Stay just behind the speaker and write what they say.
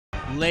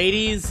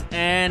Ladies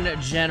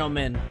and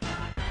gentlemen,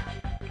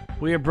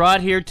 we are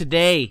brought here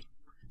today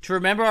to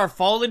remember our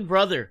fallen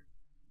brother,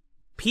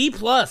 P+,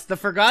 the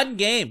forgotten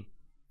game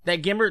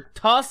that Gimmer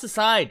tossed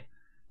aside,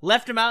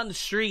 left him out in the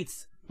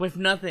streets with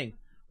nothing.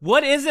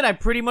 What is it? I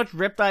pretty much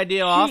ripped the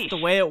idea off. The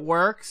way it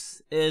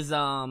works is,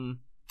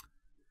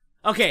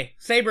 okay,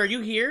 Saber, are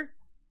you here?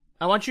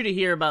 I want you to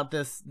hear about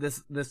this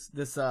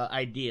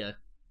idea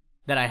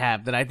that I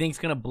have that I think is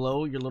gonna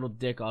blow your little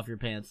dick off your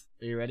pants.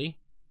 Are you ready?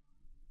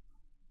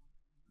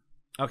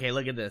 Okay,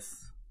 look at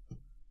this.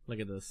 Look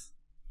at this.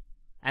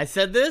 I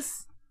said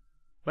this,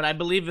 but I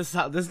believe this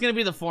is gonna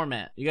be the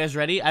format. You guys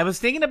ready? I was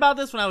thinking about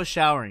this when I was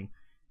showering,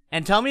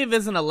 and tell me if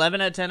it's an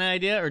 11 out of 10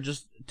 idea or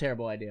just a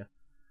terrible idea.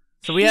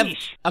 So we have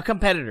a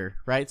competitor,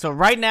 right? So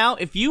right now,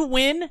 if you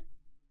win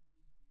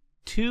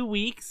 2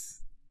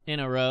 weeks in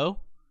a row,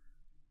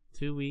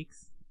 2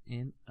 weeks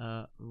in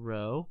a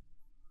row,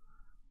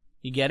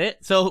 you get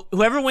it? So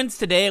whoever wins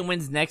today and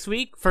wins next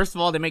week, first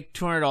of all, they make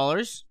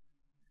 $200,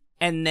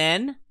 and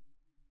then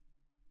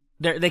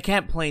they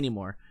can't play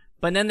anymore.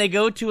 But then they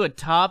go to a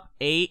top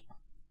 8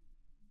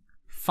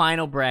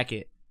 final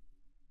bracket.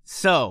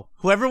 So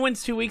whoever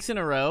wins 2 weeks in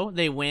a row,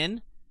 they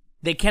win.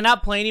 They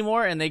cannot play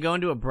anymore, and they go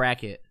into a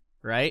bracket,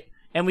 right?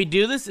 And we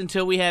do this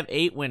until we have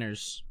 8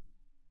 winners.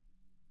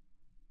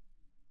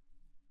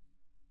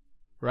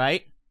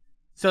 Right?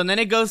 So and then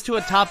it goes to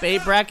a top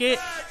 8 bracket,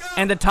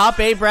 and the top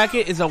 8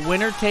 bracket is a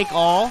winner take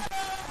all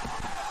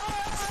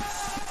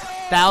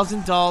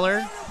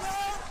 $1,000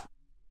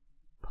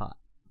 pot.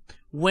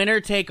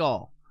 Winner take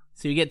all.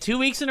 So you get 2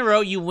 weeks in a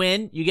row, you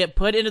win, you get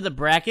put into the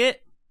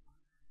bracket.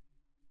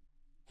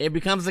 It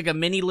becomes like a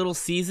mini little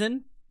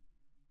season,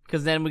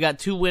 because then we got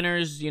 2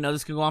 winners. You know,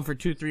 this could go on for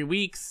 2-3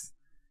 weeks,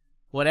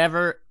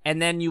 whatever. And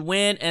then you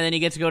win, and then you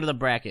get to go to the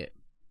bracket,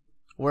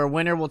 where a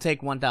winner will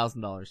take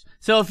 $1,000.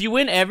 So if you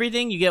win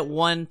everything, you get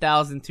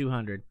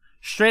 $1,200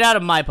 straight out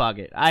of my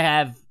pocket. I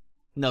have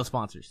no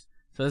sponsors,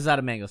 so this is out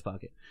of Mango's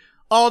pocket.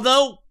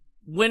 Although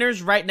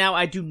winners right now,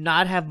 I do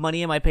not have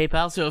money in my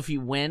PayPal, so if you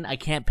win, I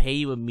can't pay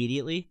you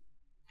immediately.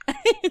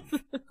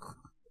 You're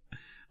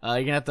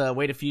gonna have to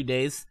wait a few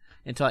days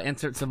until I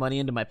insert some money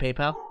into my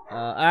PayPal.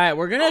 Alright,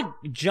 we're gonna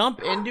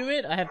jump into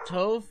it. I have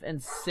Toph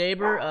and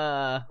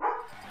Saber.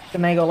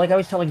 Mango, like I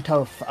was telling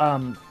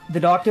Toph, the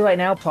Doctor right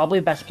now, probably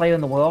the best player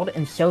in the world,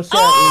 and Sosa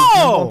is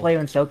number 1 player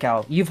in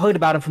SoCal. You've heard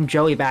about him from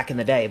Joey back in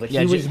the day, but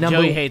he was number...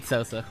 Joey hates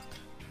Sosa.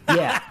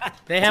 Yeah.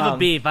 They have a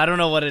beef. I don't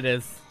know what it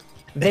is.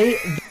 They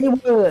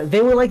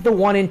were like the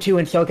 1 and 2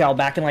 in SoCal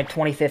back in like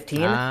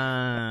 2015.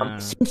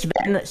 Since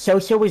then,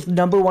 Sosa was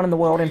number 1 in the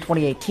world in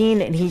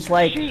 2018, and he's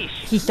like,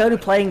 he started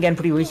playing again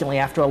pretty recently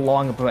after a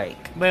long break.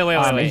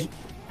 Wait.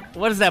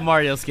 What is that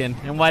Mario skin,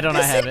 and why don't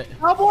I have it?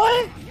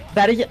 Cowboy?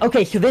 That is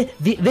okay. So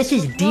this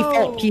is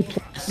default P+.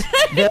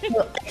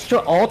 The extra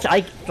alt,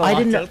 I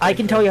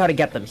can tell you how to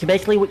get them. So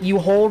basically, you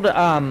hold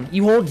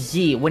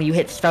Z when you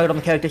hit start on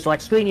the character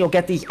select screen. You'll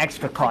get these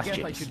extra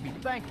costumes.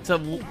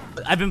 So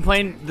I've been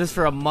playing this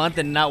for a month,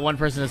 and not one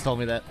person has told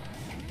me that.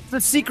 It's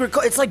a secret.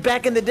 It's like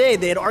back in the day.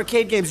 They had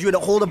arcade games. You had to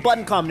hold a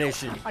button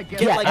combination. I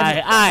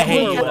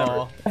hate it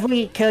all.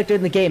 Every character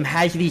in the game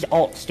has these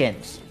alt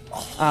skins.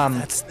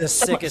 That's the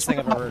sickest thing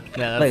I've ever heard.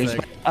 Yeah, that's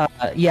sick.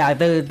 Yeah,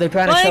 they're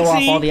trying to show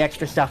off all the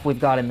extra stuff we've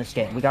got in this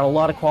game. We got a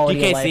lot of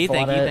quality of life, a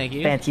lot of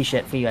fancy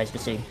shit for you guys to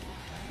see.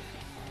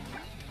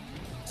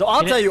 So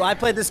I'll tell you, I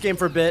played this game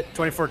for a bit,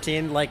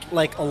 2014, like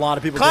a lot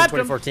of people did in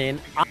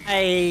 2014.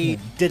 I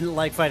didn't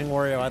like fighting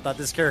Wario. I thought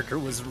this character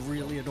was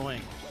really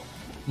annoying.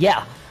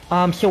 Yeah.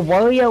 So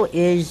Wario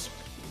is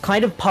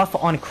kind of Puff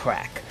on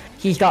crack.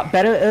 He's got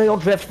better aerial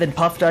drift than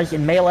Puff does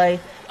in Melee.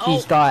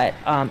 He's got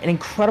an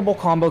incredible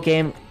combo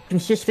game.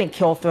 Consistent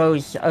kill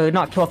throws,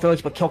 not kill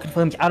throws, but kill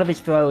confirms out of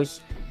his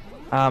throws.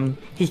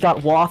 He's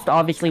got Waft,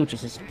 obviously, which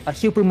is a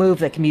super move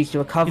that can be used to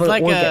recover or get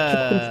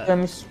kill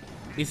confirms.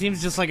 He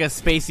seems just like a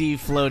spacey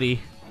floaty.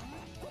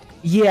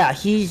 Yeah,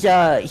 he's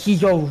a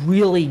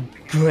really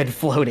good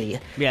floaty.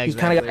 Yeah, exactly. He's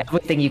kind of got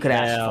everything you could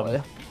ask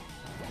for.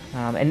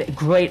 And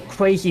great,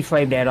 crazy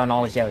frame rate on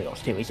all his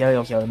aerials too. His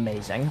aerials are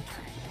amazing.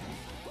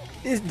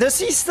 Does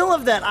he still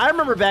have that? I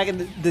remember back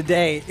in the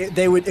day,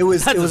 it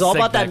was all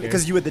about that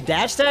because you had the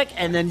dash tech,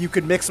 and then you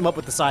could mix them up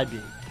with the side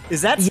beam.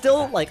 Is that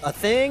still like a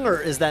thing, or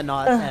is that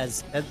not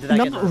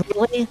not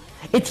really?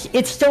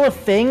 It's still a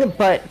thing,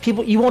 but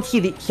you won't see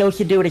the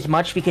Sosa do it as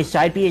much because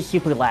side B is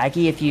super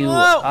laggy if you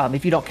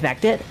don't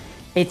connect it.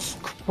 It's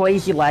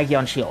crazy laggy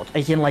on shield,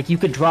 as in like you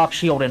could drop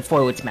shield and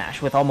forward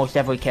smash with almost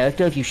every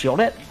character if you shield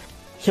it.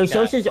 So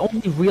Sosa's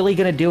only really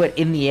gonna do it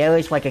in the air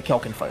as like a kill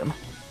confirm. Okay.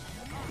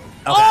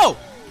 Oh!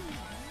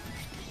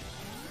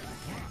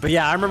 But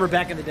yeah, I remember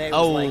back in the day. It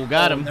was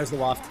got him. There's the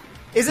Waft.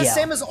 Is it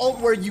same as ult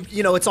where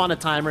you know it's on a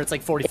timer? It's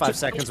like 45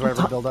 seconds or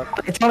whatever build up.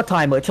 It's on a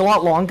timer. It's a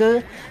lot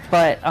longer,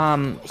 but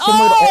similar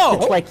to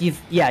ult, it's like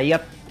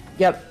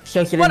yep.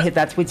 Sosa didn't hit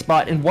that sweet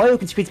spot, and Wario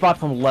can sweet spot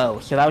from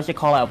low. So that was a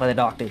call out by the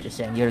Doctor, just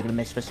saying you're gonna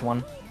miss this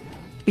one.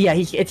 But yeah,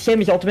 it's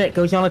same as ultimate. It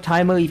goes on a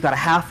timer. You've got a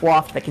half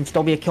Waft that can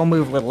still be a kill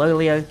move a little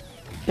earlier.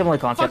 Similar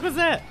concept. What was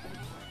that?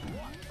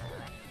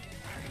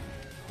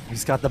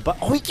 He's got the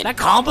oh, he can that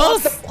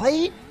combos? the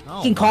plate.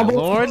 Oh, He can combo.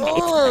 Lord.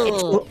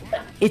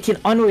 It's an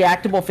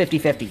unreactable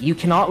 50-50. You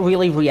cannot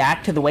really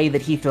react to the way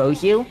that he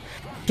throws you.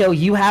 So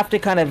you have to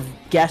kind of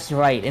guess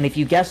right. And if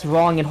you guess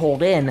wrong and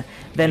hold in,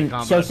 then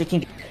Sosa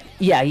can...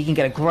 Yeah, he can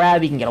get a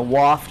grab, he can get a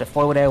waft, a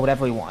forward air,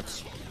 whatever he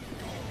wants.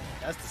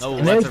 That's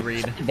that's a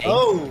read.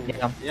 Oh!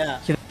 Yeah.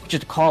 So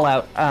just call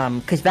out,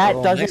 because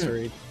that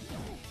doesn't...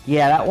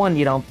 Yeah, that one,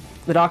 you know,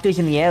 the Doctor's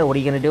in the air, what are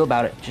you going to do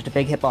about it? Just a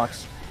big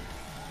hitbox.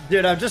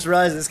 Dude, I'm just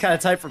realizing it's kind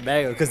of tight for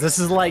Mango, because this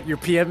is like your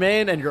PM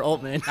main and your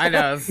ult main. I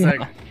know, it's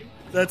like...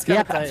 That's kind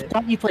of tight. Yeah, that's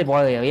why you play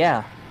Wario,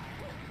 yeah.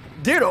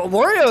 Dude,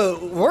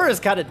 Wario is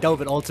kind of dope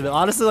in Ultimate.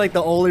 Honestly, like,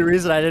 the only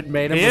reason I didn't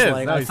main him was,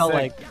 like, I felt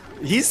like...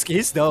 He's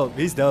dope,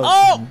 he's dope.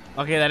 Oh!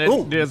 Okay, that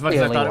didn't do as much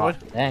as I thought it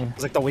would. Dang.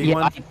 It's like the Wii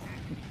one.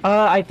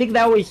 I think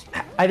that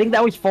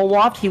was full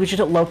waft. He was just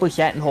at low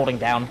percent and holding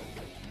down.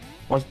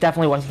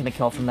 Definitely wasn't gonna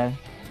kill from there.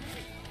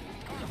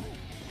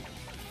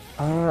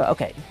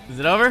 Okay. Is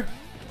it over?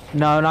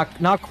 No,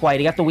 not quite.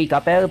 He got the weak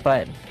up air,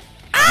 but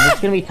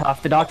it's gonna be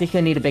tough. The Doctor's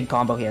gonna need a big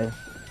combo here.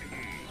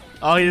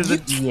 Oh, he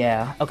did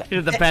yeah. Okay. He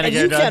did the panic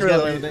air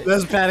dodge.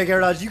 Those panic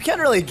air dodge. You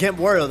can't really get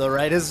Wario though,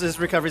 right? His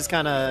recovery's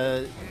kind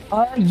of.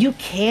 You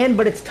can,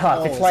 but it's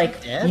tough. It's like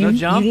you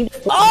need to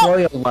force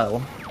Wario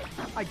low.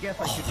 I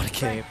guess I should. What a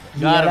cape.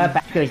 Yeah, that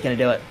back air is gonna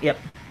do it. Yep.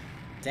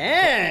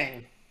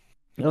 Dang.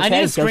 Okay, I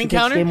need a screen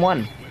counter. Game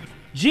 1.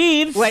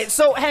 Jeeves. Wait,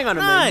 so hang on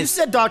a minute. You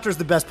said Doctor's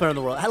the best player in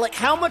the world. Like,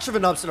 how much of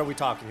an upset are we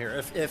talking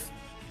here?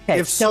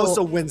 If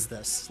Sosa wins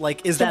this,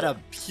 like, is that a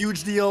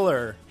huge deal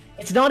or?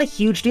 It's not a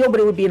huge deal, but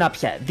it would be an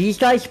upset. These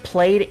guys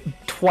played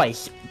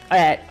twice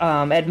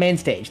at main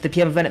stage, the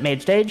PM event at main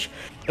stage,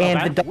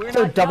 and the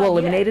Doctor double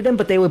eliminated him,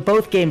 but they were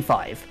both game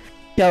 5.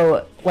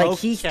 So, like,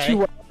 he's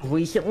 2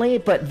 recently,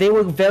 but they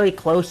were very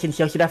close, and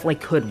Sosa definitely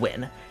could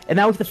win. And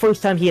that was the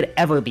first time he had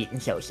ever beaten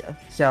Sosa.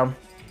 So,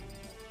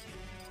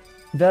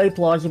 very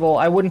plausible.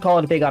 I wouldn't call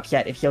it a big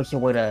upset if Sosa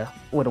were to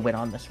win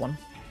on this one.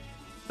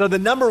 So the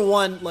number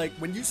one, like,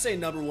 when you say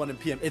number 1 in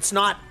PM, it's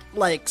not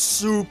like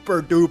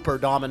super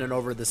duper dominant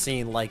over the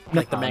scene like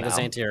the Manga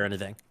Zantier or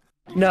anything.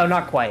 No,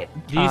 not quite.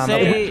 Do you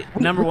say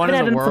number 1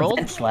 in the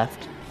world?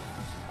 Left.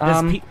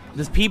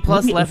 Does P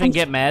plus Leffen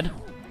get mad?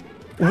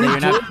 We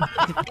do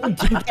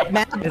get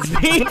mad.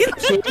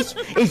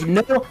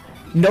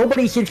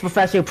 Nobody since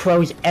Professor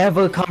Pro's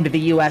ever come to the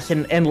US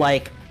and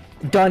like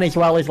done as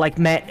well as like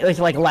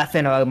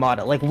Leffen or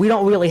Armada. Like, we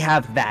don't really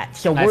have that,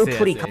 so we're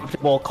pretty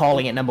comfortable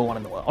calling it number 1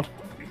 in the world.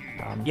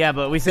 Yeah,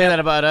 but we say that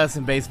about us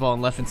in baseball,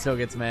 and Leffen still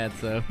gets mad,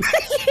 so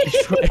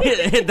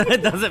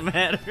it doesn't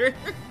matter.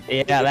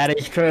 Yeah, that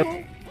is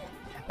true.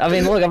 I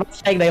mean, look, I'm not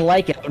saying they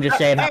like it. I'm just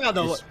saying. Hang on,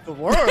 the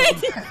world.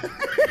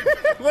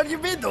 What do you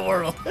mean the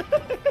world?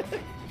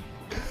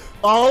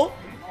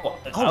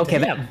 Okay.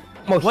 Damn.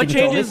 What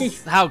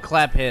changes how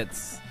clap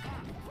hits?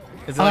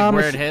 Is it like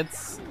where it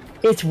hits?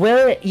 It's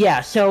where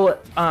so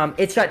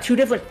it's got 2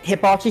 different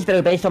hitboxes that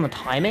are based on the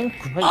timing.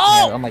 Great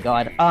oh my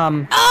god.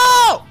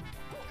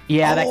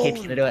 Yeah, that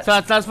cape's gonna do it. So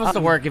it's not supposed to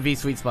work if he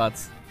sweet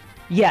spots.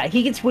 Yeah,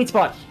 he can sweet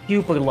spot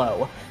super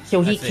low.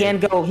 So he can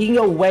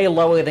go way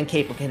lower than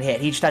Cape can hit.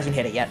 He just hasn't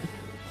hit it yet.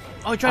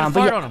 Oh, he tried to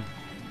fart on him.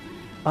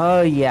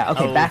 Oh yeah,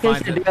 okay, back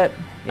is gonna do it.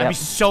 I'd be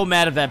so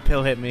mad if that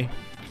pill hit me.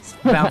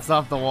 Bounce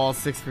off the wall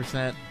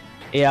 6%.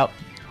 Yep.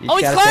 Oh,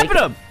 he's clapping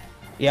him!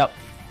 Yep.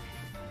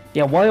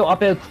 Yeah, Wario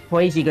up air,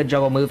 crazy good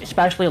juggle move,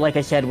 especially like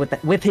I said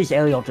with his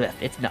aerial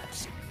drift. It's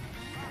nuts.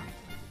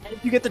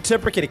 If you get the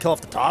tipper, can he kill off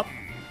the top?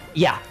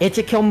 Yeah, it's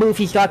a kill move.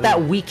 He's got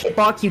that weak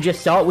hitbox, you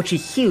just saw it, which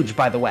is huge,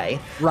 by the way.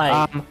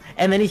 Right.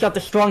 And then he's got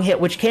the strong hit,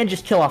 which can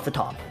just kill off the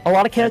top. A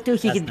lot of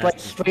characters, he can like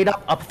straight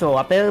up throw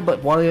up air,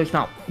 but Mario's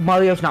not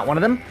one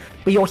of them.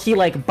 But you'll see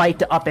like bite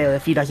to up air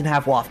if he doesn't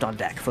have waft on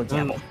deck, for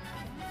example.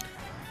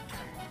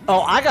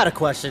 Oh, I got a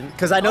question,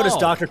 because I noticed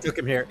Doctor took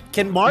him here.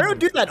 Can Mario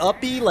do that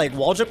uppy, like,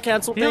 wall jump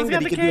cancel thing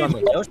that he could do on the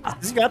Yoshi?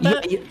 Has he got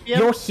that?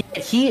 You'll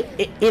see,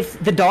 if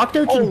the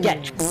Doctor can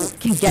get to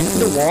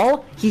the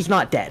wall, he's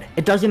not dead.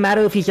 It doesn't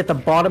matter if he's at the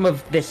bottom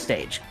of this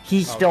stage.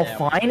 He's still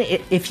fine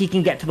if he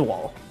can get to the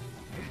wall.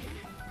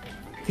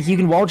 Because you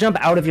can wall jump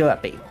out of your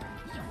up B.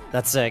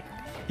 That's sick.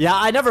 Yeah,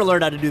 I never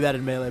learned how to do that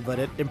in Melee, but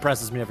it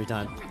impresses me every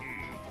time.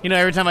 You know,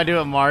 every time I do it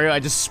with Mario, I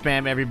just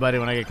spam everybody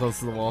when I get close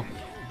to the wall.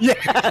 Yeah,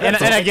 and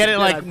I get it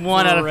like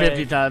 1 out of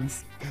 50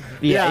 times.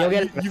 Yeah, you'll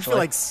get it. You feel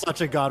like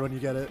such a god when you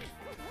get it.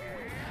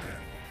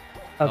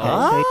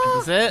 Okay.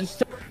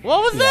 That's it?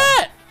 What was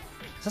that?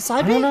 Is that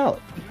side B? I don't know.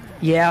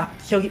 Yeah,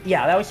 so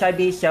yeah, that was side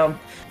B, so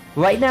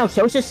right now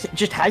Sosa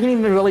just hasn't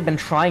even really been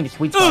trying to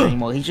sweet spot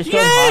anymore. He's just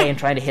going high and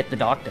trying to hit the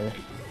Doctor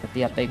with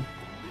the up big.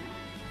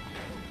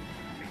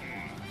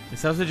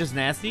 Is Sosa just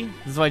nasty?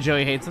 This is why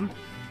Joey hates him?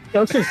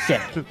 Sosa's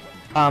sick.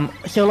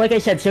 So like I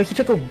said, Sosa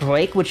took a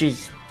break,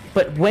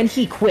 but when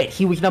he quit,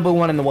 he was number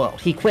 1 in the world.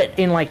 He quit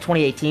in like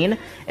 2018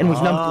 and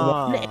was number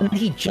 1, and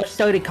he just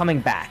started coming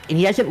back. And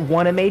he hasn't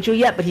won a major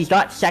yet, but he's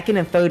got 2nd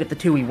and 3rd at the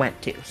 2 he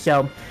went to.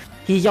 So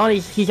he's on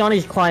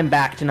his climb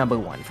back to number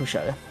 1 for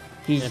sure.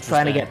 He's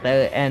trying to get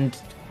there, and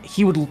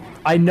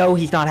I know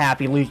he's not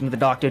happy losing to the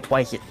Doctor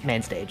twice at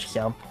main stage.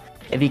 So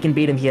If he can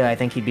beat him here, I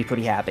think he'd be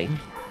pretty happy.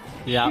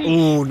 Yeah.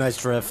 Ooh, nice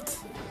drift.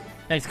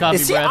 Thanks,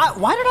 coffee breath.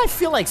 Why did I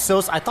feel like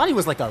Sosa? I thought he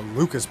was like a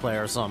Lucas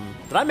player or something.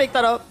 Did I make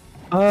that up?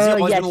 Yeah,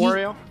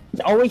 Wario? He's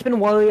always been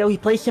Wario. He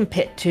plays some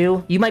Pit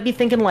too. You might be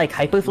thinking like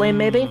Hyperflame,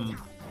 maybe?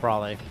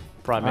 Probably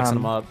mixing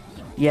them up.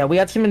 Yeah, we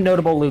got some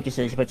notable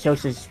Lucases, but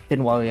Sosa's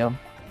been Wario.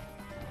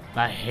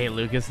 I hate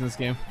Lucas in this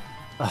game.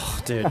 Oh,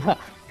 dude.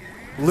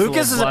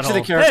 Lucas is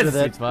actually the character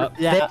that...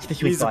 Yeah, that's the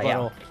sweet spot,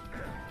 yeah.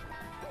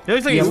 He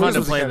looks like he's fun to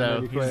Lucas play, was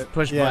though. kinda He just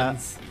push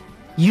buttons.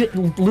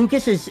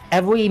 Lucas is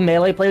every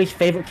Melee player's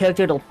favorite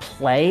character to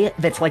play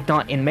that's like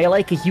not in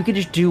Melee, because you can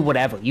just do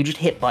whatever. You just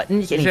hit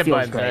buttons, and he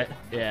feels great. Right?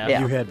 Yeah.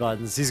 You hit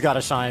buttons. He's got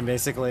to shine,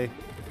 basically.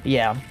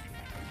 Yeah.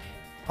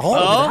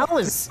 Oh, that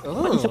was...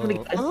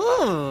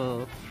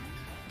 Oh.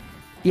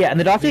 Yeah, and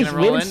the Doctor's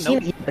roll really in?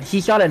 seen it, but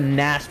he's got a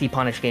nasty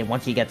punish game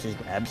once he gets his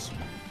grabs.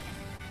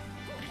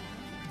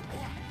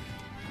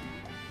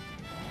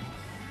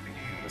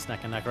 It's neck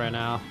and neck right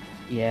now.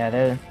 Yeah,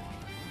 they're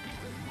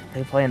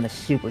playing the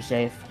super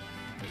safe.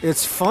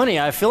 It's funny.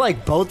 I feel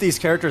like both these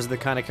characters are the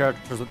kind of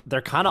characters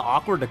they're kind of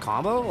awkward to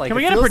combo. Like, can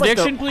we get a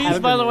prediction, please?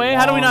 By the way,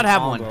 how do we not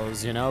have one?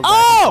 You know,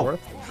 oh,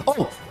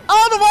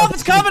 the wolf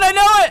is coming! I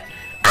know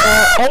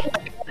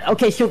it.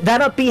 Okay, so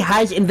that up B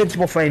has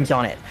invincible frames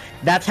on it.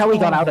 That's how we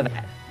got out of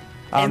that.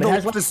 And it the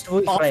has waft is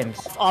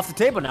frames. off the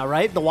table now,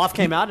 right? The waft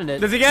came out and it...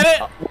 Does he get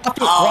it?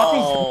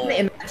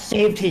 And that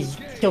saved his...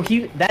 So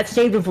that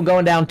saved him from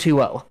going down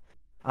 2-0.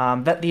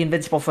 That the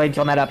invincible frames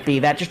on that up B,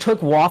 that just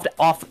took Waft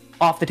off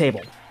the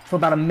table for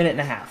about a minute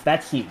and a half.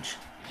 That's huge.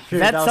 Is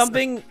that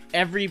something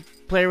every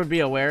player would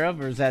be aware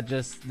of, or is that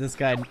just this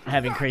guy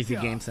having crazy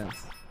game sense?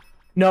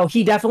 No,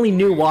 he definitely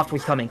knew Waft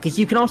was coming, because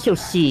you can also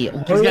see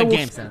Wario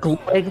game sense.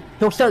 glowing.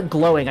 He'll start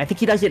glowing. I think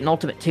he does it in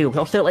Ultimate too.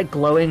 He'll start like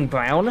glowing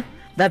brown.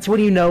 That's when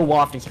you know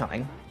Waft is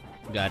coming.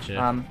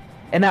 Gotcha.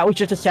 And that was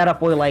just a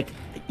setup where like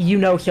you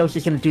know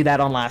Sosa's gonna do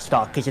that on last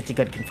stock because it's a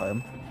good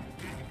confirm.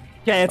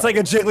 Yeah, it's like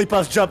a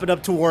Jigglypuff jumping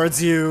up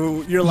towards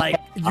you. You're like,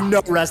 you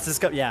know, rest is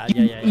coming. Yeah.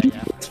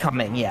 It's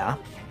coming. Yeah.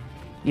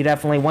 You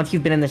definitely, once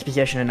you've been in this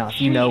position enough,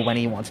 you know when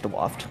he wants to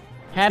Waft.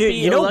 Happy, dude,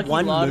 you know lucky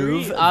one lottery,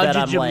 move that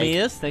I'm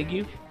like, thank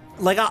you.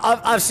 Like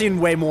I've seen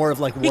way more of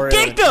like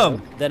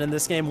Wario than in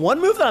this game. One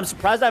move that I'm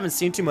surprised I haven't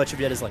seen too much of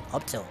yet is like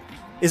up tilt.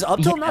 Is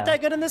up tilt not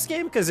that good in this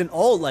game? Because in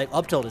old, like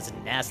up tilt is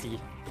nasty.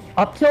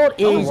 Up tilt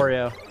is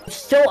Wario.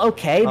 Still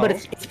okay, but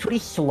it's pretty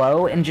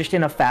slow and just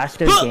in a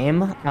faster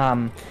game.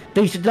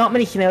 There's not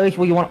many scenarios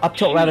where you want up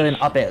tilt rather than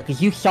up air,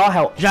 because you saw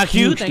how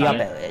huge the up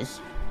air is.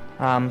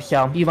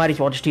 So you might as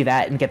well just do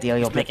that and get the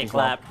aerial pick as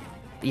well.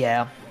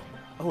 Yeah.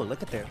 Oh,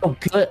 look at there. Oh,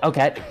 good.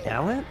 Okay.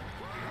 Talent?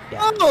 Yeah.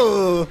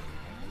 Oh!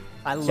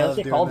 I love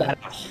doing that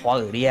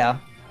hard, yeah.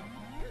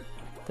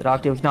 The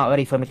Doctor was not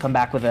ready for him to come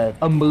back with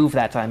a move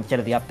that time instead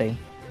of the up B.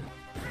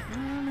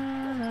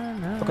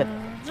 Okay,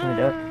 that's gonna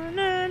do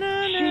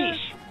it.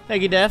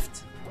 Thank you,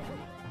 Deft.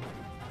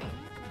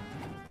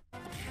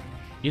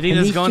 You think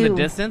this is going the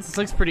distance? This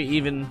looks pretty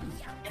even.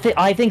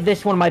 I think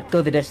this one might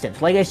go the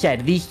distance. Like I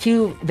said, these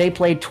two, they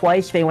played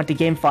twice. They went to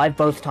Game 5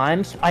 both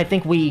times. I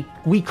think we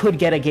could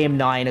get a Game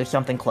 9 or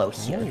something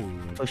close here,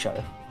 for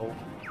sure.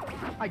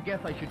 I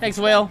guess I should. Thanks,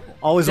 Whale.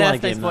 Always want a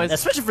thanks, Game 9, boys.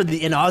 especially for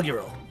the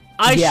inaugural.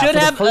 I should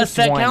have a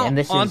set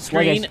count on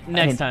screen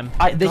next time.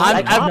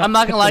 I'm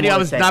not gonna lie to you, I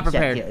was not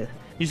prepared.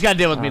 You just gotta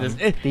deal with me.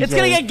 It's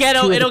gonna get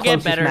ghetto. It'll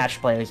get better.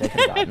 Match players I could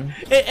have gotten.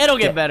 It'll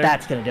get better.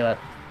 That's gonna do it.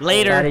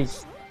 Later.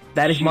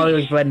 That is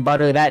Mario's bread and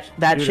butter. That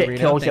shit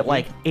kills at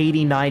like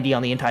 80, 90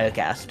 on the entire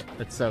cast.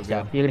 That's so good.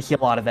 So you're gonna see a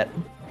lot of it.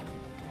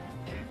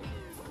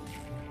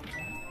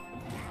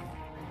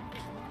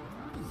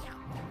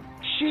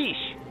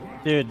 Sheesh.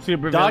 Dude,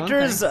 Super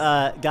Doctor's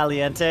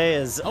Galiente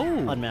is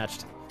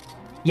unmatched.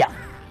 Yeah.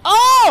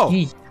 Oh!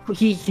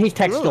 His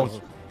tech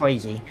skills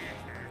crazy.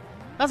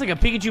 That's like a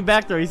Pikachu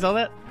back throw. You saw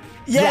that?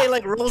 Yeah, he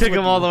like rolls. Took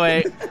him all the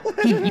way.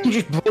 You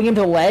just bring him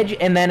to the ledge,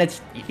 and then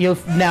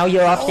now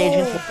you're off stage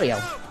against Wario.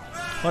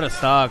 What a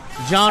stock.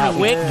 John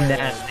Wick.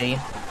 Nasty.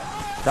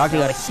 Doctor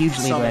got a huge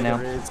lead right now.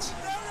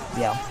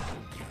 Yeah.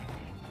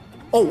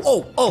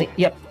 Oh.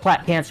 Yep,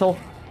 plat cancel.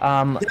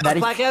 That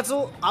is plat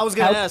cancel? I was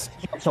gonna ask.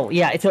 So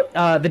yeah, it's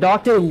the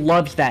Doctor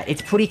loves that.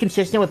 It's pretty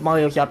consistent with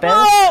Mario's up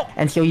air,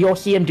 and so you'll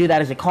see him do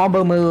that as a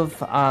combo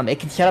move. It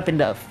can set up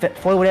into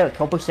forward air at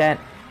 12%.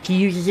 He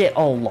uses it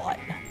a lot,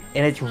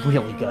 and it's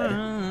really good.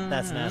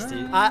 That's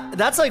nasty.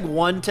 That's like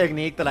one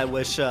technique that I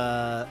wish.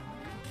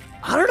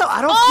 I don't know.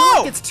 I don't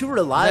feel like it's too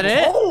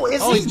reliable. Is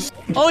that it? He's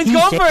going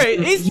for it.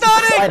 He's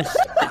stunning.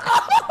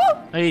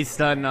 He's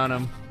stunning on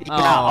him.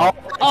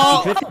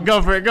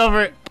 Go for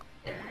it.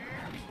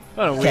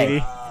 What a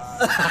weenie.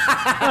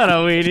 What a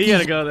weenie. You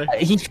gotta go there.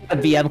 He's got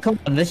VM. Come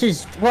on,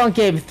 we're on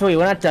game 3.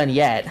 We're not done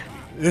yet.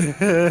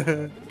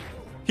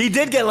 He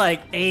did get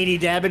like 80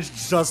 damage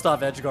just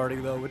off edge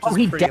guarding though, which is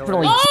he pretty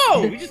definitely.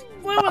 We just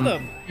went with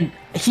him.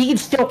 He can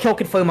still kill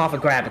confirm off a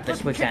grab at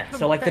this percent.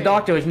 So like the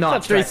Doctor is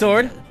not straight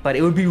sword. But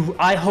it would be.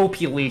 I hope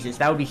he loses.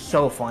 That would be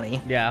so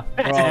funny. Yeah,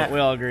 we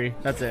all agree.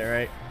 That's it,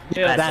 right?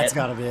 Yeah, that's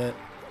gotta be it.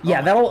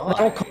 Yeah,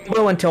 that'll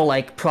combo until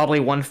like probably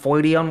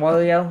 140 on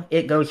Wario.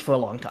 It goes for a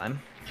long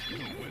time.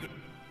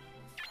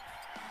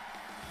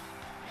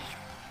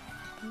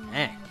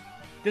 Man,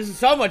 this is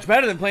so much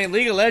better than playing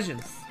League of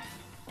Legends.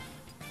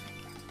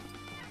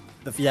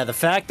 The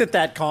fact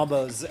that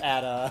combos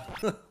at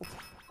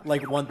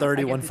like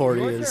 130,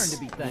 140 is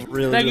really. Thank you,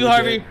 really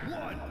Harvey. good.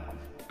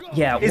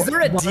 Yeah. Is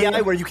there a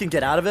DI where you can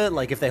get out of it?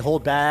 Like if they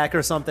hold back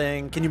or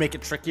something, can you make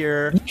it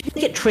trickier? You can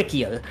make it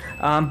trickier,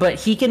 but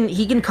he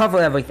can cover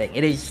everything.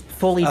 It is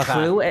fully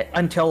true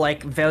until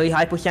like very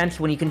high percents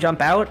when you can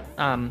jump out.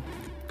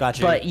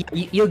 Gotcha.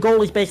 But your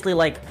goal is basically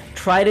like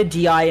try to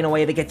DI in a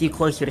way that gets you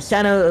closer to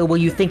center, or where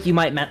you think you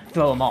might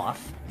throw him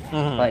off.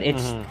 But it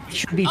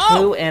should be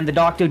true, and the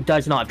doctor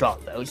does not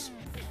drop those.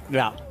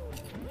 Yeah.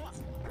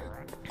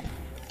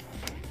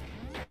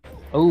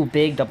 Oh,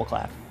 big double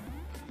clap.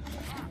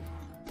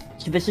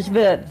 So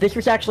this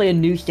was actually a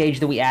new stage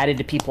that we added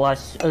to P+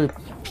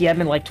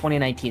 PM in like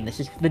 2019. This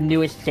is the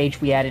newest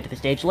stage we added to the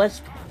stage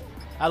list.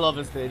 I love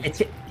this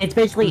stage. It's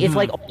basically it's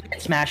like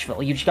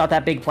Smashville. You just got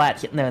that big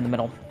plat sitting there in the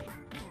middle.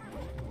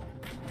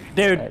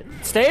 Dude,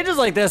 stages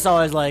like this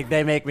always like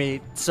they make me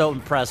so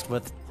impressed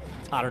with.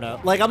 I don't know.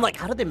 Like I'm like,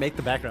 how did they make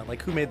the background?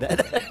 Like who made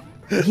that?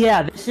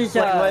 Yeah, this is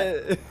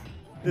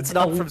it's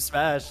not from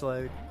Smash.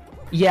 Like.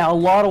 Yeah, a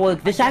lot of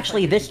work.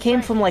 This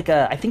came from like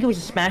I think it was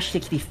a Smash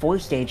 64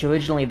 stage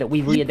originally that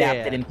we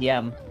readapted in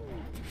PM.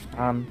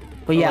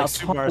 But yeah, like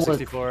Super Mario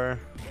 64.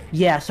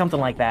 Yeah,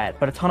 something like that.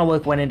 But a ton of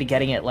work went into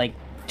getting it like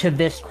to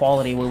this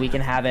quality where we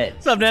can have it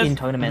in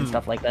tournament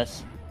stuff like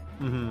this.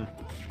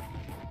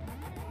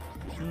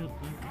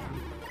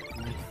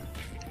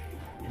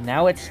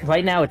 Now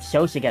right now it's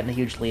Sosa getting a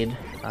huge lead.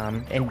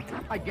 And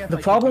the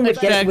problem with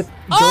going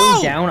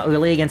down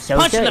early against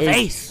Sosa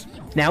is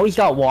now he's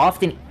got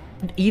Waft, and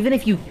even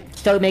if you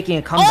start making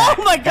a comeback,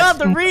 oh my god,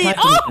 the read!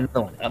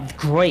 Oh,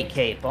 great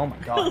cape! Oh my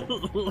god.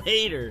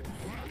 Later.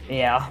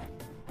 Yeah.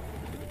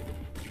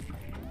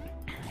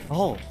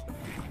 Oh.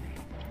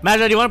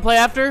 Magi, do you want to play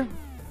after?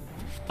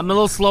 I'm a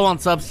little slow on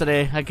subs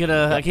today. I could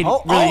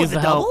really use the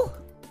help. Double?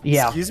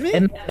 Yeah. Excuse me?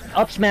 And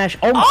up smash.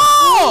 Oh!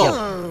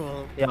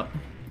 Oh! Yep.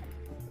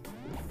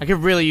 I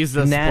could really use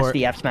this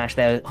nasty F smash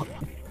there.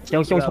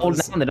 Sosa was holding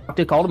down. The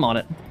doctor called him on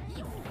it.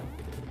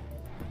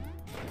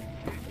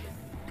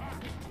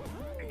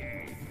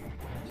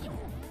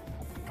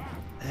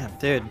 Damn,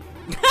 dude.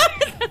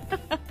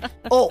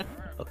 Oh!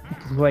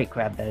 Great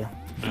grab there.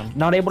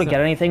 Not able to get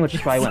anything, which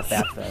is why I went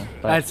fast though.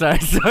 Alright, sorry.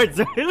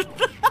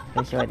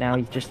 So right now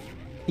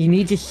he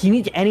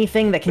needs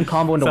anything that can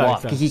combo into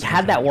Waft, because he's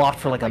had that Waft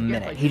for like a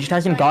minute. He just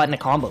hasn't gotten a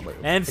combo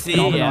move. MC,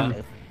 yeah.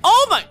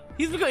 Oh my!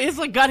 He's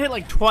like got hit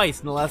like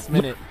twice in the last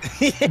minute.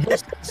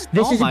 This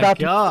is about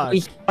to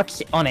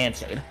be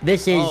unanswered.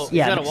 This is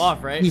he's got a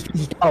Waft, right? He's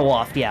got a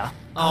Waft, yeah.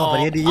 Oh, but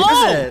he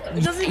had to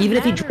use it. Even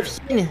if he drifts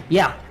in,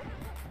 yeah.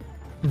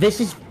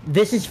 This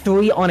is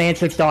 3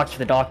 unanswered stocks for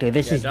the doctor.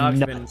 This is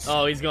nuts.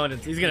 He's gonna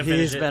finish it.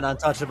 He's been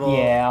untouchable.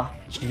 Yeah,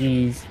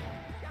 jeez.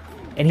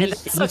 And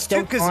he's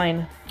still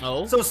fine.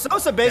 Oh. So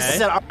Sosa basically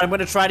said, I'm going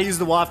to try to use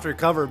the Waft to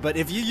recover, but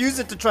if you use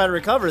it to try to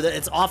recover,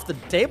 it's off the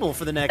table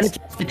for the next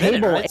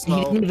minute, right? And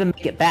he didn't even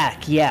make it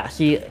back. Yeah,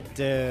 see.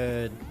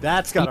 Dude,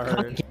 that's gotta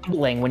hurt.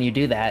 Gambling when you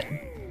do that.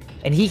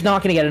 And he's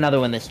not going to get another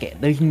one this game.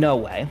 There's no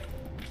way.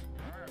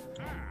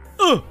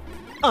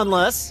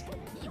 Unless...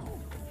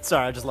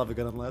 Sorry, I just love a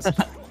good unless.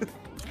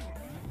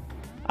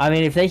 I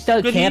mean, if they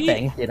start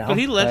camping, you know. Could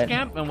he left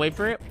camp and wait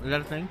for it? Is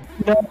that a thing?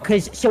 No,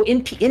 because so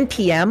in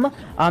PM,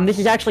 this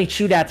is actually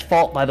Chudat's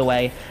fault, by the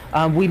way.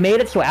 We made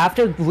it so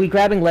after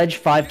re-grabbing ledge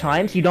 5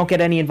 times, you don't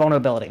get any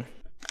invulnerability.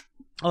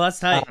 Oh, that's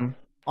tight.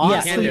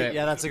 Honestly,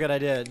 yeah, that's a good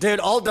idea.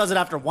 Dude, all does it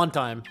after 1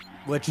 time,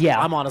 which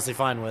I'm honestly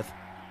fine with.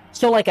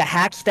 So like a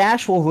hack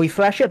stash will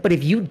refresh it, but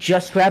if you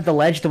just grab the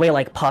ledge the way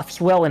like Puffs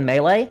will in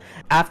Melee,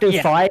 after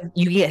 5,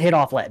 you get hit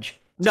off ledge.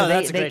 No, so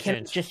that's a great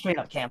change. Just straight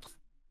up camp.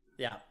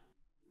 Yeah.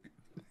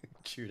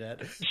 Chudat.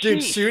 Dude,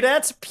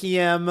 Chudat's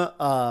PM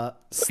stop.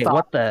 Wait,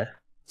 what the?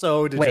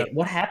 So wait,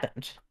 what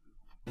happened?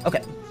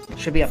 Okay,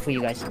 should be up for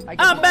you guys.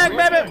 I'm back,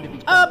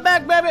 baby! I'm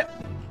back, baby!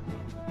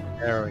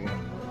 There we go.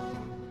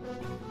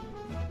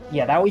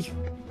 Yeah, that was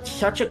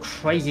such a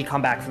crazy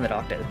comeback from the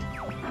doctor.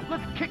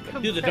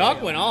 Dude, the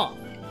dog went off.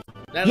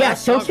 Yeah,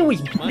 Sosa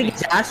was beating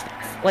his ass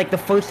like the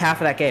first half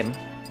of that game.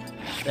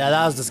 Yeah,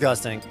 that was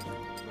disgusting.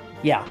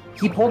 Yeah,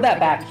 he pulled that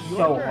back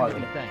so hard.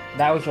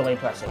 That was really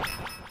impressive.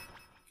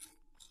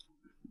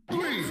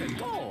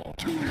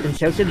 And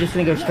Sosa just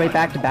gonna go straight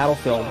back to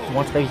Battlefield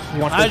once they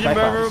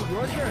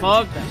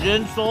Fuck,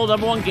 Jin Soul,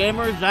 #1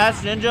 Gamer,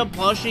 Zass Ninja,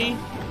 Plushie,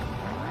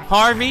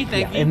 Harvey,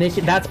 thank you. And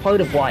that's part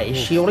of why is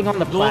shielding on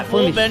the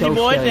platform is Bendy so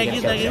boy,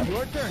 scary thank you.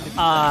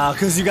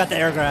 Because you got the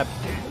air grab.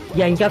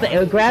 Yeah, he's got the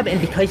air grab, and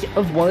because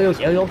of Wario's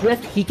aerial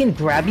drift, he can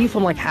grab you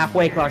from like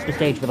halfway across the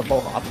stage with a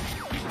full hop.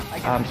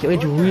 So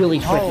it's really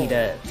tricky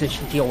to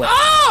deal with.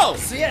 Oh!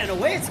 So yeah, in a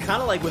way, it's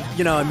kind of like with,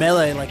 you know, in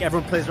Melee, like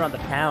everyone plays around the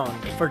pound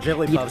for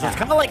Jigglypuff. Yeah. So it's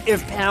kind of like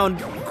if pound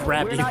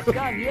grabbed you.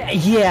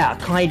 Yeah,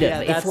 kind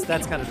of. Yeah,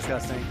 that's kind of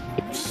disgusting.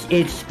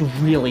 it's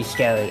really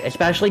scary,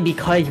 especially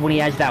because when he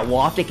has that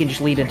waft, it can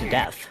just lead into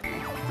death.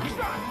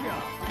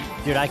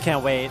 Dude, I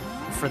can't wait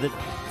for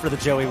the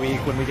Joey week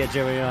when we get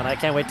Joey on. I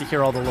can't wait to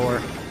hear all the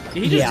lore.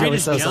 Did he just read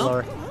his Sosa jump?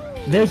 lore.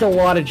 There's a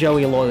lot of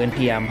Joey lore in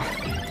PM.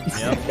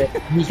 Yep.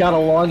 He's got a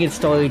long and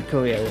storied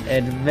career,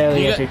 and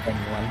very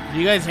entertaining one. Do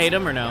you guys hate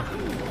him or no?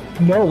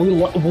 No, we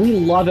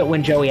love it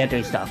when Joey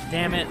enters stuff.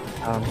 Damn it.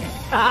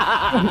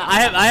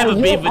 I have a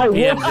beef with I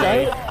PM will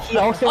say, Joey. he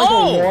also has a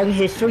long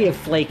history of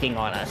flaking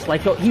on us.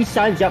 Like, he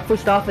signs up for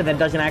stuff and then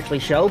doesn't actually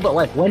show, but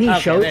like, when he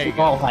shows, there you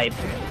we're all hype.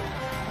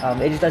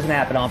 It just doesn't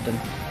happen often.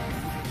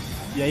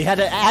 Yeah, you had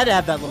to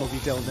have that little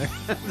detail in there.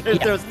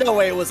 There was no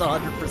way it was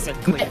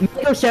 100% clean.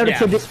 Mako sounded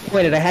so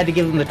disappointed, I had to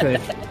give him the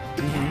truth.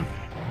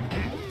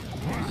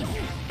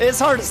 It's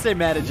hard to stay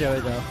mad at Joey,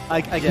 though. I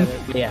get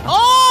it. Yeah.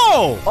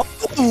 Oh!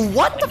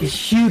 What the?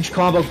 This huge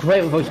combo,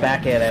 great reverse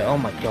back at it. Oh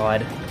my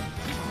god.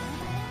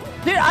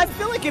 Dude, I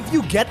feel like if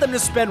you get them to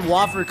spend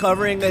waft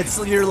recovering,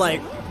 you're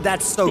like,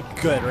 that's so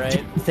good,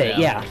 right?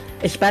 Yeah.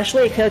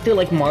 Especially a character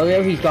like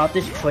Mario who's got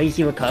this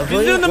crazy recovery.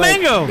 He's doing the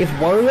mango! If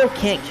Wario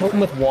can't kill him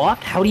with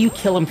waft, how do you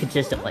kill him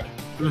consistently?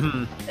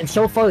 And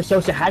so far,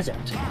 Sosa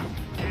hasn't.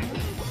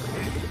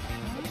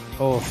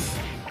 Oof.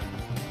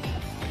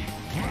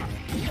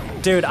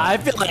 Dude, I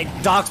feel like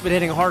Doc's been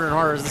hitting harder and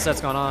harder as the set's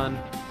gone on.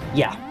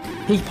 Yeah.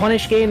 His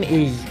punish game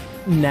is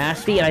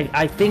nasty, and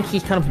I think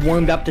he's kind of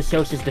warmed up to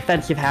Sosa's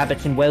defensive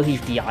habits and where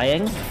he's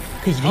DIing.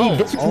 Because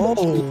this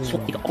is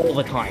like all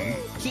the time.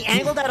 He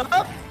angled that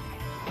up?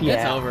 Yeah.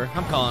 It's over.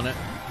 I'm calling it.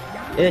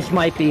 This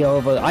might be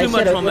over. Too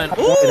much momentum.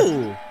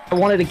 Ooh! I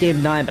wanted a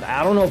game 9, but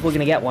I don't know if we're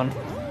gonna get one.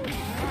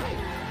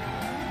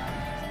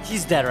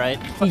 He's dead,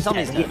 right? He's Tell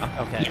me he's dead,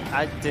 dead.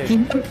 yeah. Okay.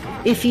 Dude.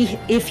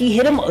 If he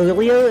hit him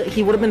earlier,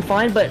 he would have been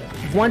fine. But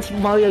once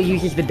Mario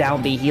uses the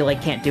down B, he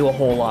like can't do a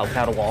whole lot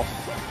without a wall.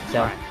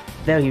 So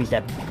there he was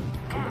dead.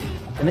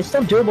 And it's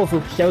still doable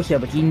for Sosa,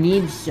 but he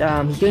needs he's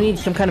gonna need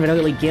some kind of an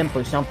early gimp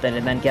or something,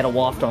 and then get a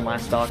waft on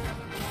last stock.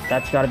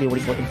 That's got to be what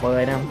he's looking for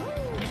right now.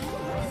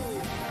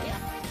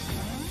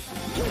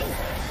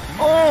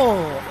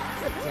 Oh!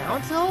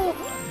 Down tilt?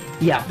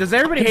 Yeah. Does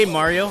everybody hate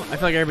Mario? I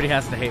feel like everybody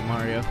has to hate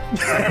Mario.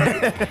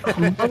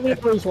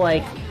 Mario's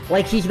like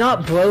he's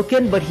not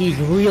broken, but he's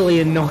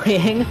really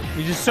annoying.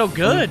 He's just so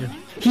good.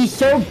 He's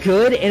so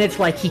good, and it's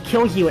like he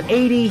kills you at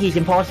 80. He's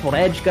impossible to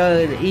edge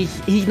guard.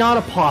 He's not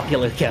a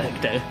popular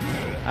character.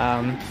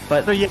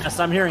 But So yes,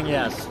 I'm hearing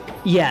yes.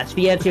 yes,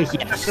 the answer is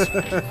yes.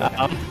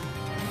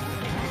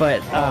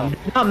 But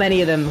not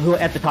many of them who are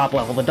at the top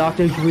level. The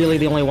Doctor's really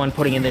the only one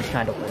putting in this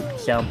kind of work.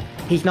 So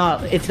he's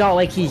not. It's not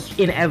like he's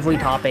in every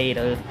top 8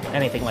 or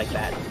anything like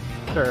that.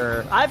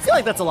 Sure. I feel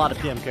like that's a lot of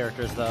PM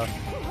characters, though.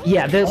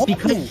 Yeah,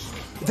 because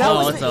That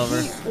Oh, was it's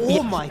over.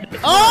 Oh my.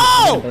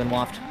 Oh!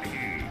 Waft.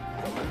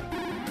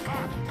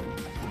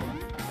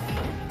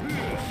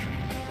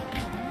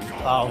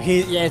 Oh,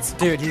 it's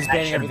dude. He's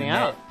banning everything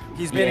out.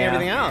 He's banning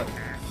everything out.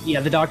 Yeah,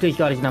 the Doctor's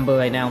got his number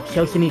right now.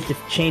 Sosa needs to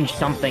change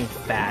something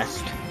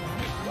fast.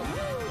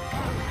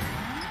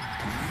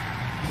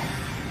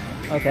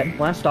 Okay,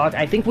 last stock.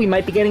 I think we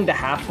might be getting to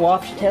half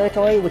waft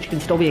territory, which can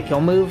still be a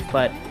kill move,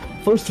 but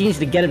first he needs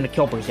to get him to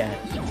kill percent.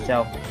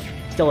 So,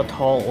 still a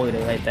tall order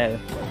right there.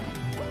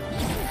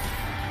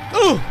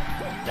 Ooh!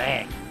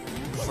 Dang.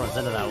 Runs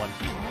into that one.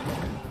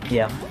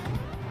 Yeah.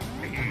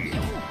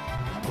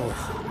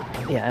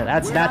 Yeah,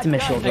 that's a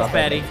missile drop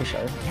right there, for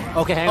sure.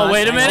 Okay, hang on. Oh,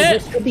 wait a hang on.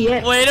 minute! This could be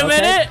it. Wait a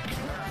Okay. minute!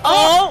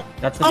 Oh!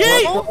 That's the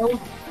Yeet! goal.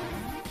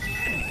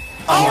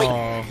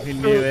 Oh, he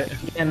knew it.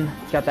 And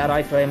got that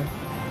iframe.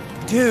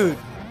 Dude.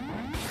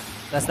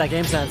 That's that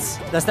game sense.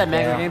 That's that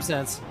mega Yeah. game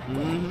sense.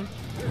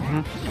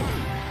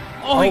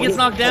 Oh, he gets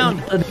knocked down.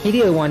 The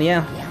meteor one,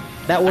 yeah.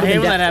 That would I hate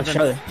have when been that death for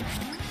sure.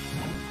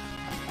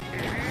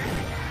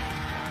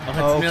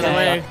 Oh, it's the other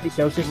way.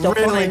 Sosa's still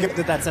Really flying. good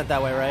that that sent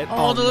that way, right?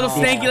 Oh, the little no.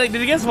 snaky, like, did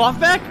he get his walk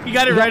back? He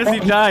got it right as he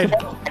died.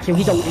 So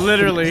he's a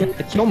Literally. He's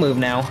a kill move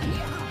now.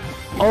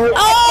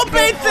 Oh,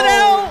 baits it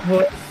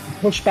out!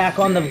 Push back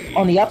on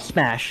the up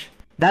smash.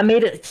 That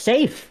made it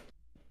safe.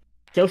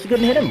 Sosa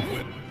couldn't hit him.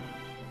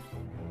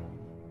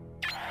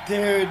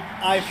 Dude,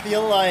 I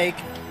feel like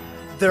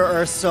there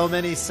are so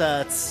many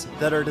sets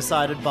that are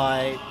decided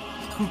by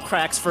who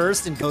cracks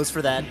first and goes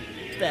for that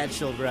bad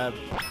shield grab.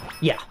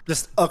 Yeah.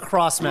 Just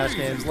across Smash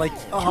games. Like,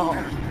 oh.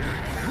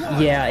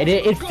 Yeah,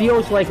 it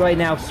feels like right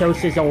now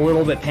Sosa's a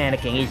little bit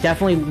panicking. He's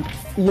definitely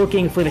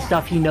looking for the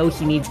stuff he knows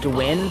he needs to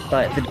win,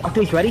 but the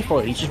Doctor's ready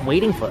for it. He's just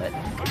waiting for it.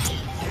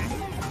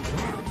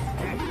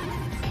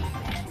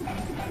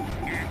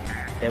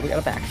 There, we got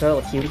a back throw.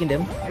 Let's see what we can do.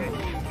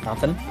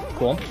 Nothing.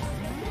 Cool.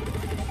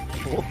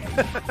 Cool.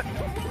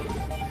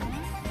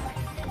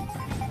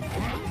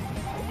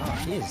 Oh,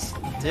 jeez.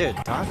 Dude,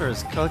 Doctor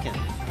is cooking.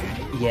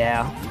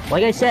 Yeah.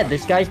 Like I said,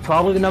 this guy's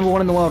probably the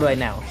 #1 in the world right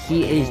now.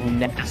 He is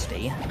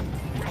nasty.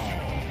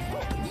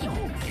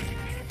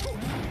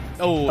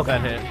 Oh,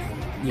 that hit.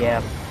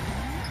 Yeah.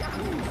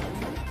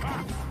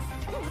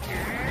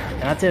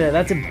 And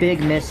that's a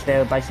big miss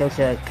there by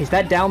Sosa, because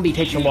that down B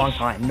takes a long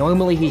time.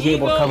 Normally he's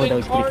able to cover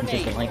those pretty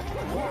consistently.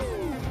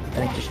 I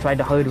think just tried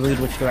to hard read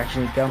which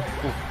direction he'd go.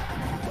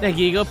 Thank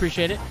you, Ego.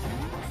 Appreciate it.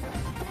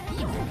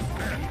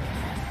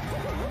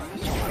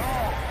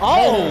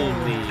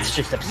 Oh! It's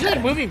just Is upsetting.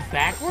 it moving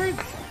backwards?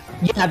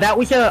 Yeah, that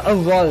was a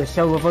roll,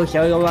 so reverse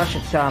aerial rush.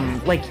 It's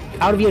like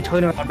out of your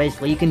turnaround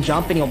basically. You can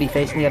jump and you'll be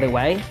facing the other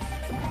way.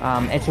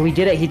 And so he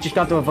did it. He just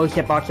got the reverse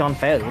hitbox on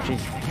fair, which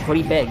is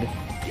pretty big.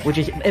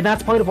 And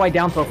that's part of why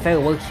down throw fair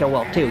works so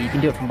well too. You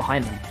can do it from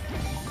behind him.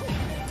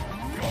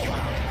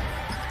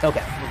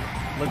 Okay.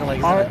 Looking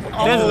like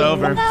This is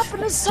over. What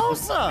happened to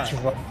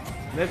Sosa?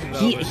 This is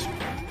over.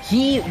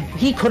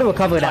 He could have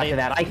recovered after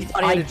that. He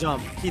thought he had to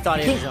jump. He thought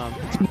he had to jump.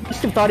 He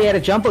must have thought he had a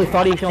jump, or he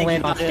thought he was going to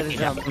land on he thought he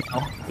had to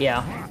stage.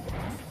 Yeah.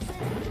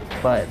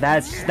 But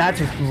that's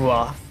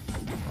rough.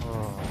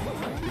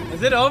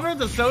 Is it over,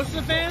 the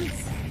Sosa fans?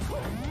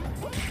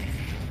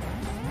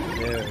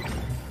 Dude.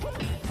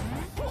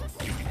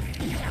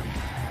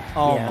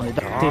 Oh Yeah, my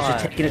the Doctors god.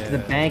 are taking it to the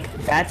bank.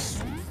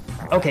 That's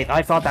okay.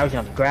 I thought that was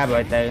gonna grab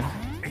right there.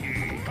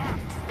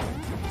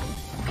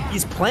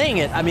 He's playing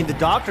it. I mean, the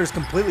Doctor's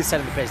completely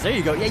setting the pace. There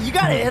you go. Yeah, you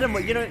gotta hit him.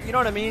 You know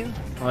what I mean?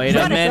 Wait you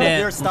a gotta hit minute.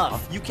 their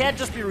stuff. You can't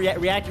just be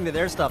reacting to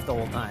their stuff the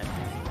whole time.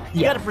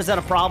 You Yeah. gotta present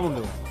a problem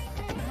to him.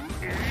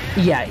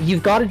 Yeah,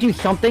 you've got to do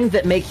something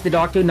that makes the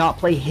Doctor not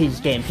play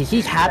his game, because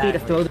he's happy to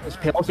throw those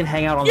pills and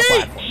hang out on the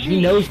platform. He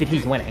knows that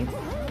he's winning.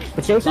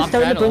 But Sosa's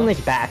starting to bring this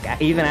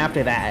back, even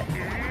after that.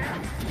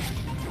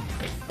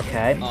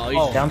 Okay. Oh,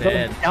 he's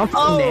dead. Down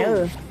from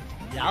there.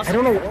 Yeah, I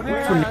don't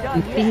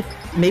know.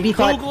 Maybe he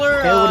thought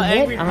Kugler, Fair wouldn't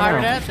Angry hit? I Pirate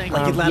don't know. Hat, thank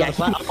Like he landed Yeah, the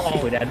platform.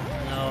 he dead.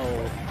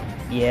 No.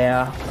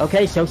 Yeah.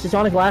 Okay, Sosa's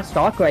on his last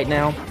stock right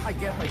now. I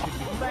guess I should be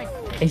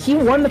thankful. And he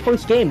won the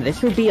first game.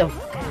 This would be a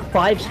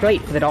 5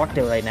 straight for the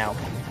Doctor right now.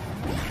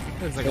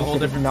 It's like a whole Sosa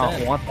does different not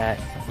set. want that.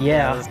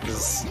 Yeah.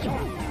 This is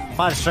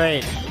 5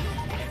 straight.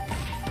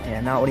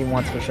 Yeah, not what he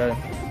wants for sure.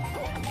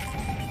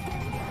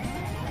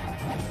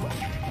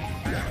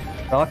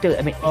 Doctor,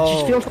 I mean, it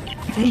just feels like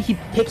he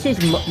picks his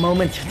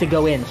moments to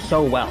go in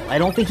so well. I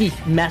don't think he's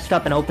messed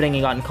up an opening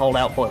and gotten called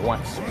out for it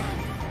once.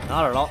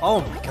 Not at all.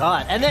 Oh my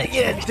god. And then,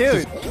 yeah,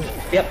 dude.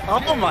 Yep.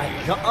 Oh my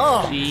god.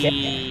 Oh.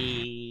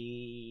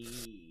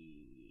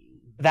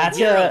 That's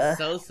Hero a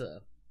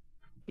Sosa.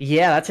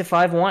 yeah, that's a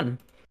 5-1.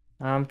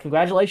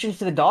 Congratulations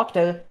to the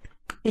Doctor.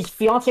 His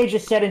fiance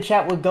just said in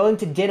chat, "We're going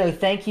to dinner.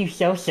 Thank you,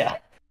 Sosa."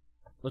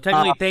 Well,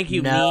 technically, thank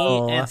you,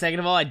 no. me. And second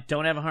of all, I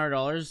don't have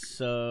 $100,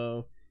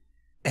 so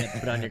put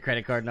it on your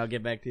credit card and I'll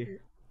get back to you.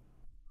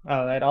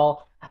 All right,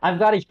 I've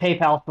got his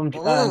PayPal from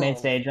main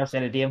stage. I'll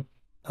send it to you.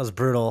 That was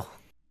brutal.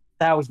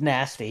 That was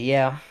nasty.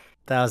 Yeah.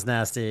 That was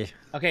nasty.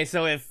 Okay,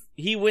 so if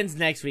he wins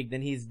next week,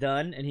 then he's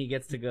done and he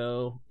gets to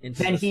go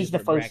into Then he's the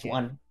super first bracket.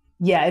 one.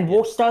 Yeah, and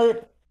we'll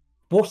start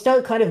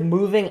kind of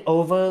moving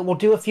over. We'll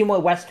do a few more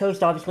West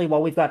Coast, obviously,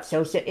 while we've got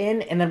Sosa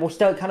in, and then we'll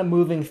start kind of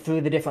moving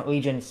through the different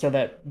regions so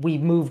that we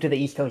move to the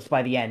East Coast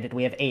by the end, and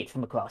we have 8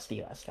 from across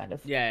the US, kind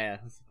of. Yeah,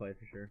 that's the play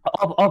for sure.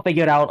 I'll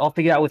figure it out. I'll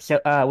figure out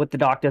with the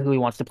Doctor who he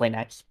wants to play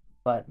next.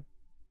 But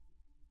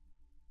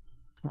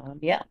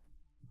yeah.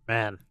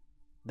 Man.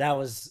 That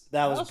was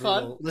was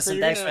brutal. fun. Listen, So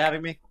you're thanks gonna- for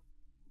having me.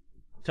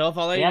 So if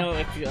I'll let Yeah.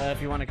 you know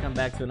if you want to come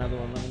back to another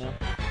one, let me know.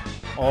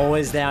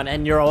 Always down,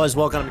 and you're always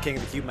welcome to King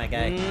of the Cube, my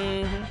guy.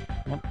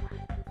 Mm-hmm.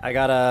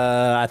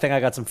 I think I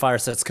got some fire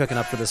sets cooking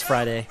up for this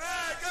Friday.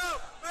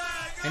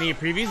 Any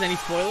previews? Any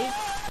spoilers?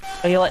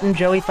 Are you letting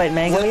Joey fight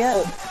Mango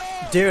yet?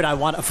 Dude, I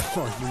want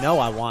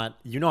I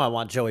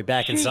want Joey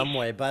back in some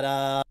way,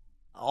 but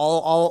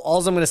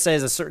all I'm gonna say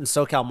is a certain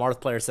SoCal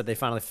Marth player said they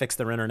finally fixed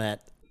their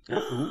internet.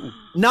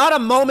 Not a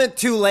moment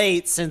too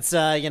late, since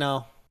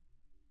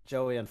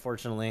Joey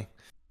unfortunately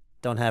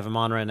don't have him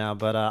on right now,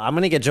 but I'm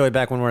gonna get Joey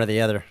back one way or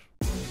the other.